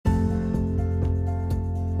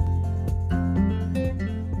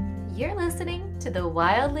to the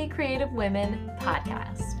Wildly Creative Women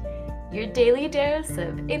podcast, your daily dose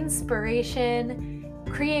of inspiration,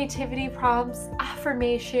 creativity prompts,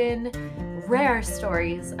 affirmation, rare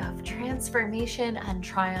stories of transformation and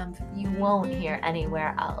triumph you won't hear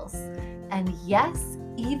anywhere else. And yes,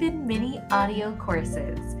 even mini audio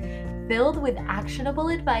courses filled with actionable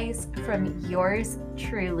advice from yours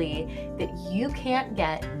truly that you can't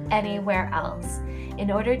get anywhere else in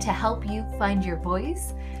order to help you find your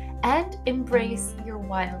voice and embrace your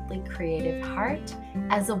wildly creative heart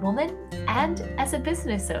as a woman and as a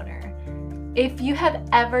business owner. If you have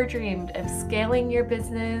ever dreamed of scaling your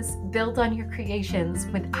business, build on your creations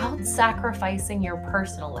without sacrificing your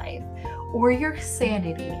personal life or your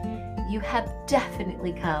sanity, you have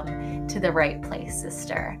definitely come to the right place,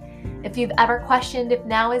 sister. If you've ever questioned if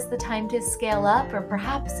now is the time to scale up or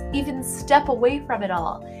perhaps even step away from it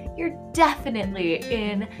all, you're definitely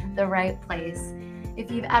in the right place. If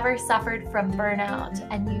you've ever suffered from burnout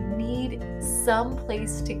and you need some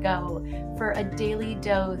place to go for a daily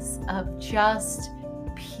dose of just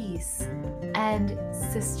peace and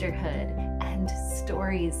sisterhood and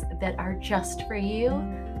stories that are just for you,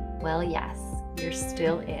 well, yes, you're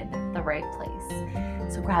still in the right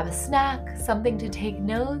place. So grab a snack, something to take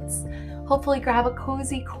notes, hopefully grab a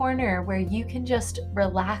cozy corner where you can just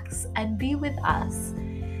relax and be with us.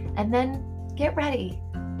 And then get ready,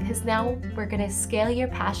 because now we're going to scale your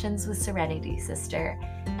passions with serenity, sister,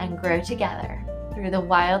 and grow together through the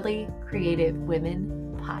Wildly Creative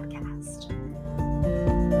Women podcast.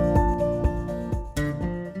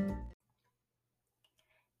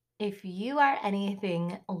 If you are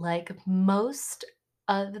anything like most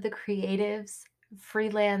of the creatives,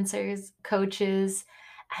 freelancers, coaches,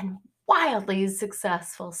 and wildly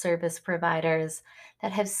successful service providers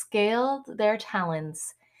that have scaled their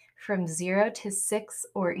talents from 0 to 6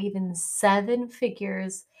 or even 7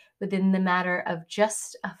 figures within the matter of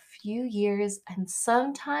just a few years and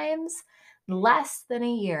sometimes less than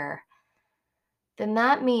a year, then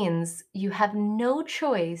that means you have no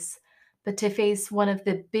choice but to face one of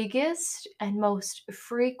the biggest and most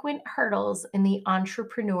frequent hurdles in the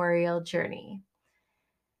entrepreneurial journey.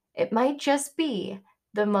 It might just be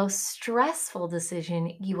the most stressful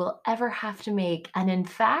decision you will ever have to make, and in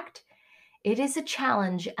fact, it is a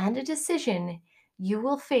challenge and a decision you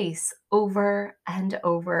will face over and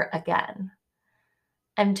over again.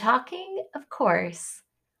 I'm talking, of course,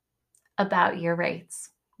 about your rates,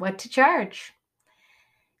 what to charge.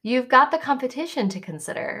 You've got the competition to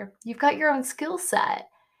consider. You've got your own skill set.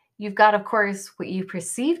 You've got, of course, what you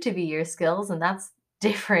perceive to be your skills, and that's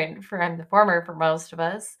different from the former for most of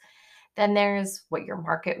us. Then there's what your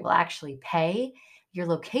market will actually pay, your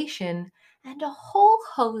location, and a whole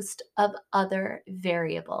host of other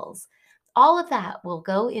variables. All of that will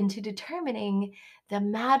go into determining the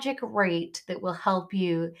magic rate that will help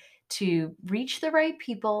you to reach the right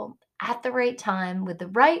people at the right time with the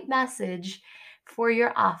right message for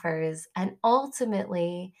your offers and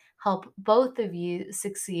ultimately help both of you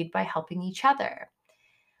succeed by helping each other.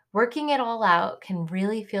 Working it all out can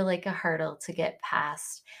really feel like a hurdle to get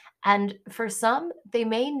past. And for some, they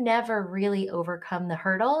may never really overcome the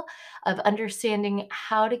hurdle of understanding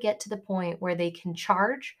how to get to the point where they can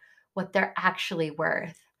charge what they're actually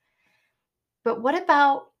worth. But what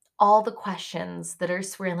about all the questions that are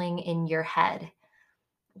swirling in your head?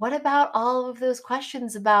 What about all of those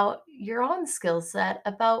questions about your own skill set,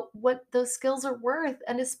 about what those skills are worth,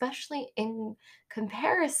 and especially in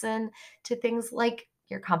comparison to things like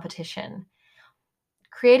your competition?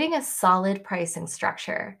 Creating a solid pricing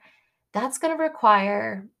structure, that's going to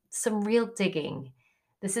require some real digging.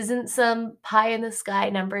 This isn't some pie in the sky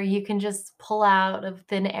number you can just pull out of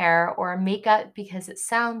thin air or make up because it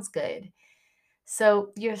sounds good.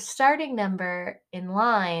 So, your starting number in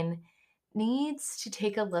line needs to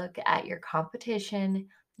take a look at your competition,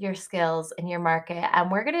 your skills, and your market.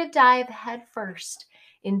 And we're going to dive headfirst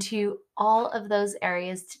into all of those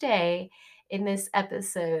areas today in this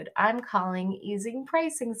episode I'm calling Using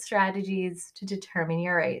Pricing Strategies to Determine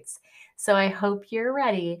Your Rates. So, I hope you're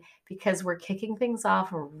ready because we're kicking things off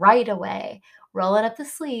right away, rolling up the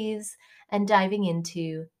sleeves and diving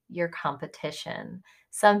into your competition.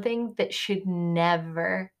 Something that should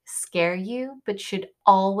never scare you, but should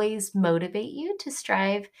always motivate you to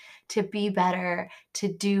strive to be better,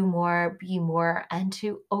 to do more, be more, and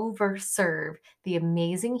to overserve the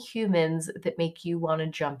amazing humans that make you want to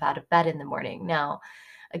jump out of bed in the morning. Now,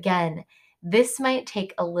 again, this might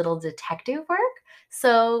take a little detective work.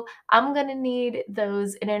 So I'm going to need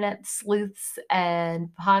those internet sleuths and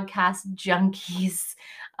podcast junkies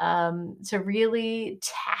to really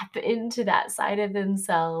tap into that side of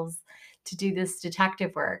themselves to do this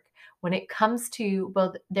detective work. when it comes to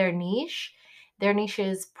both their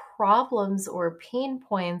niche's problems or pain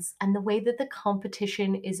points, and the way that the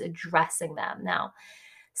competition is addressing them. Now,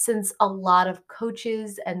 since a lot of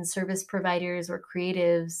coaches and service providers or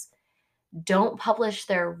creatives don't publish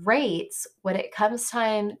their rates, when it comes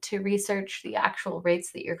time to research the actual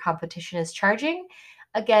rates that your competition is charging,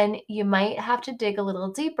 again, you might have to dig a little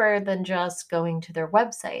deeper than just going to their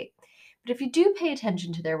website. But if you do pay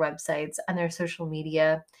attention to their websites and their social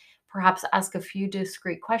media, perhaps ask a few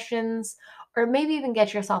discrete questions, or maybe even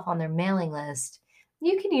get yourself on their mailing list,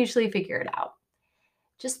 you can usually figure it out.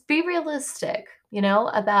 Just be realistic,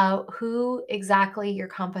 about who exactly your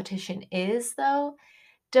competition is, though.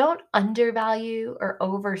 Don't undervalue or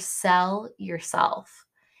oversell yourself.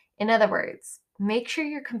 In other words, make sure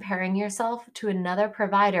you're comparing yourself to another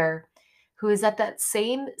provider who is at that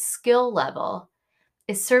same skill level,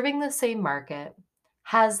 is serving the same market,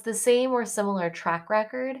 has the same or similar track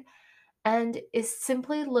record, and is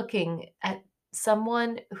simply looking at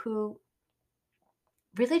someone who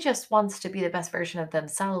really just wants to be the best version of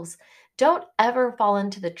themselves. Don't ever fall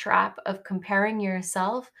into the trap of comparing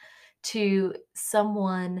yourself to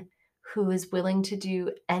someone who is willing to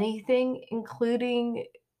do anything, including,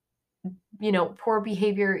 poor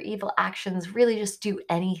behavior, evil actions, really just do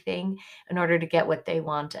anything in order to get what they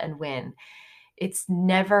want and win. It's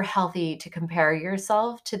never healthy to compare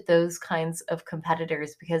yourself to those kinds of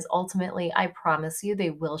competitors, because ultimately, I promise you, they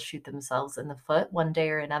will shoot themselves in the foot one day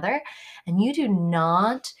or another. And you do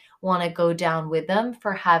not want to go down with them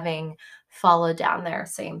for having followed down their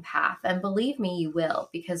same path. And believe me, you will,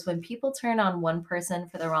 because when people turn on one person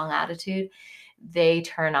for the wrong attitude, they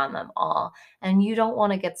turn on them all. And you don't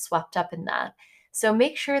want to get swept up in that. So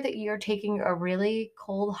make sure that you're taking a really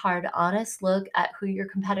cold, hard, honest look at who your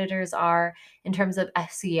competitors are in terms of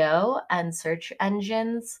SEO and search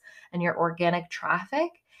engines and your organic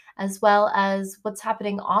traffic, as well as what's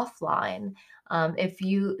happening offline. If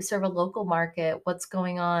you serve a local market, what's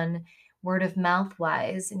going on word of mouth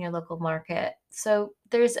wise in your local market. So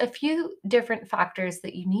there's a few different factors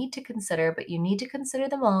that you need to consider, but you need to consider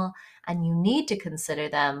them all, and you need to consider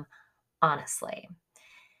them honestly.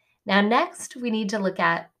 Now, next, we need to look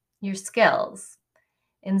at your skills.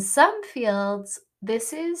 In some fields,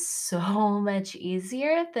 this is so much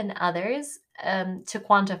easier than others to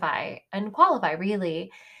quantify and qualify,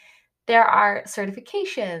 really. There are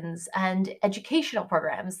certifications and educational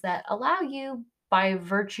programs that allow you, by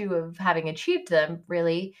virtue of having achieved them,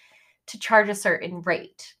 really, to charge a certain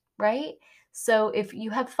rate, right? So if you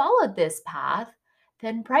have followed this path,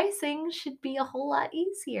 then pricing should be a whole lot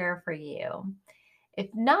easier for you. If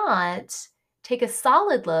not, take a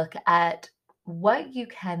solid look at what you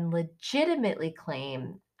can legitimately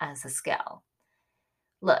claim as a skill.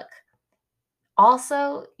 Look,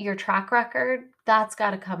 also your track record, that's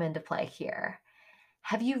got to come into play here.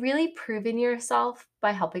 Have you really proven yourself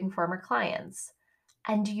by helping former clients?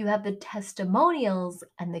 And do you have the testimonials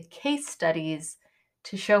and the case studies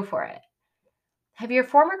to show for it? Have your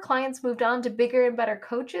former clients moved on to bigger and better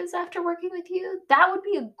coaches after working with you? That would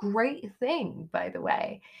be a great thing, by the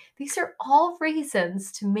way. These are all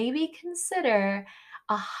reasons to maybe consider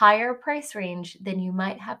a higher price range than you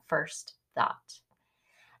might have first thought.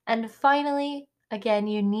 And finally, again,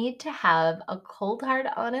 you need to have a cold, hard,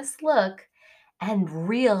 honest look and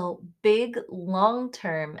real big long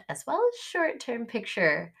term as well as short term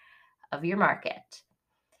picture of your market.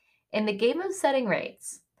 In the game of setting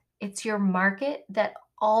rates, it's your market that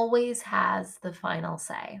always has the final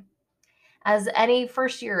say. As any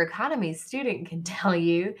first year economy student can tell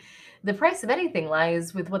you, the price of anything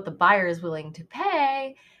lies with what the buyer is willing to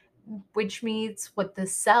pay, which means what the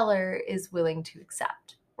seller is willing to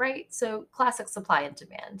accept, right? So, classic supply and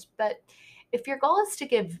demand. But if your goal is to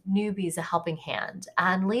give newbies a helping hand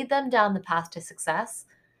and lead them down the path to success,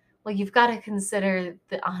 well, you've got to consider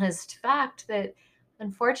the honest fact that,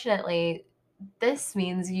 unfortunately, this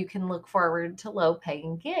means you can look forward to low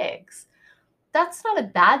paying gigs. That's not a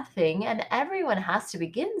bad thing, and everyone has to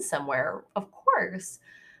begin somewhere, of course,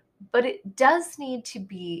 but it does need to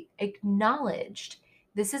be acknowledged.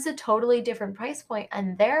 This is a totally different price point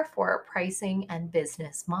and therefore pricing and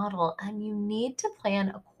business model, and you need to plan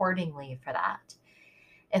accordingly for that.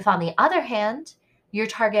 If, on the other hand, your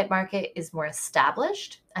target market is more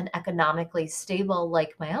established and economically stable,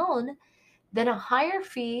 like my own, then a higher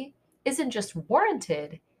fee isn't just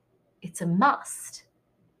warranted, it's a must.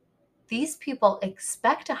 These people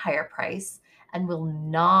expect a higher price and will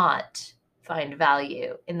not find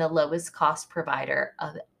value in the lowest cost provider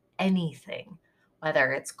of anything,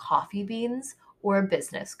 whether it's coffee beans or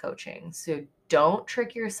business coaching. So don't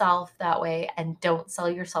trick yourself that way and don't sell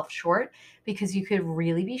yourself short, because you could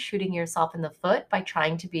really be shooting yourself in the foot by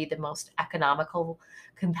trying to be the most economical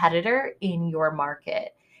competitor in your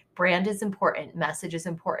market. Brand is important, message is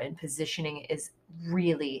important, positioning is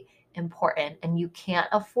really important, and you can't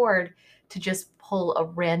afford to just pull a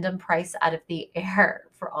random price out of the air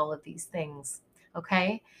for all of these things.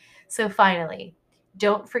 Okay? So, finally,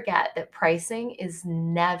 don't forget that pricing is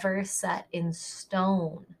never set in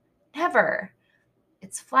stone. Never.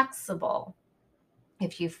 It's flexible.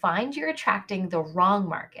 If you find you're attracting the wrong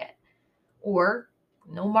market or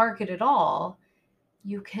no market at all,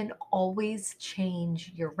 you can always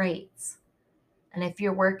change your rates. And if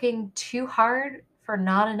you're working too hard for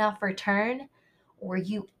not enough return, or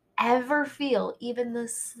you ever feel even the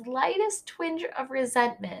slightest twinge of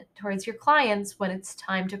resentment towards your clients when it's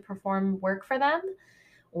time to perform work for them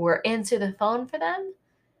or answer the phone for them,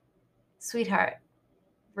 sweetheart,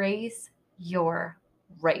 raise your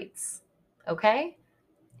rates. Okay?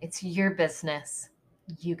 It's your business.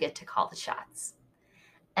 You get to call the shots.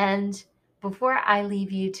 And before I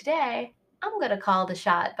leave you today, I'm going to call the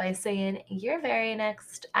shot by saying your very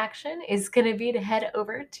next action is going to be to head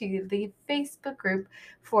over to the Facebook group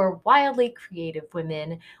for Wildly Creative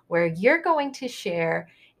Women, where you're going to share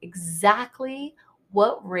exactly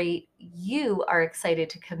what rate you are excited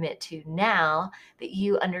to commit to now that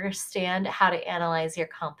you understand how to analyze your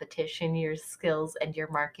competition, your skills, and your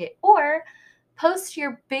market, or post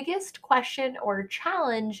your biggest question or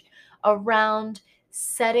challenge around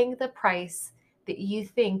setting the price that you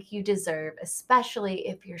think you deserve, especially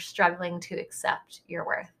if you're struggling to accept your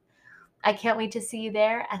worth. I can't wait to see you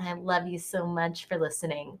there, and I love you so much for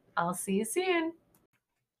listening. I'll see you soon.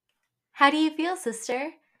 How do you feel,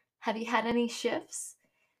 sister? Have you had any shifts?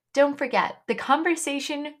 Don't forget, the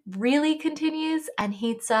conversation really continues and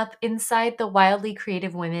heats up inside the Wildly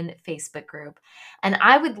Creative Women Facebook group. And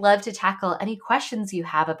I would love to tackle any questions you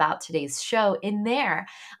have about today's show in there,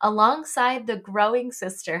 alongside the growing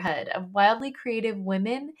sisterhood of wildly creative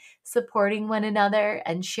women supporting one another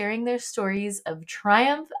and sharing their stories of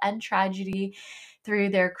triumph and tragedy through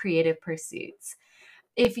their creative pursuits.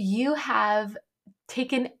 If you have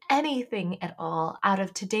taken anything at all out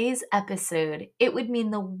of today's episode, it would mean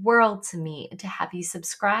the world to me to have you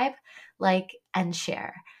subscribe, like, and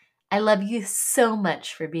share. I love you so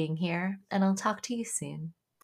much for being here, and I'll talk to you soon.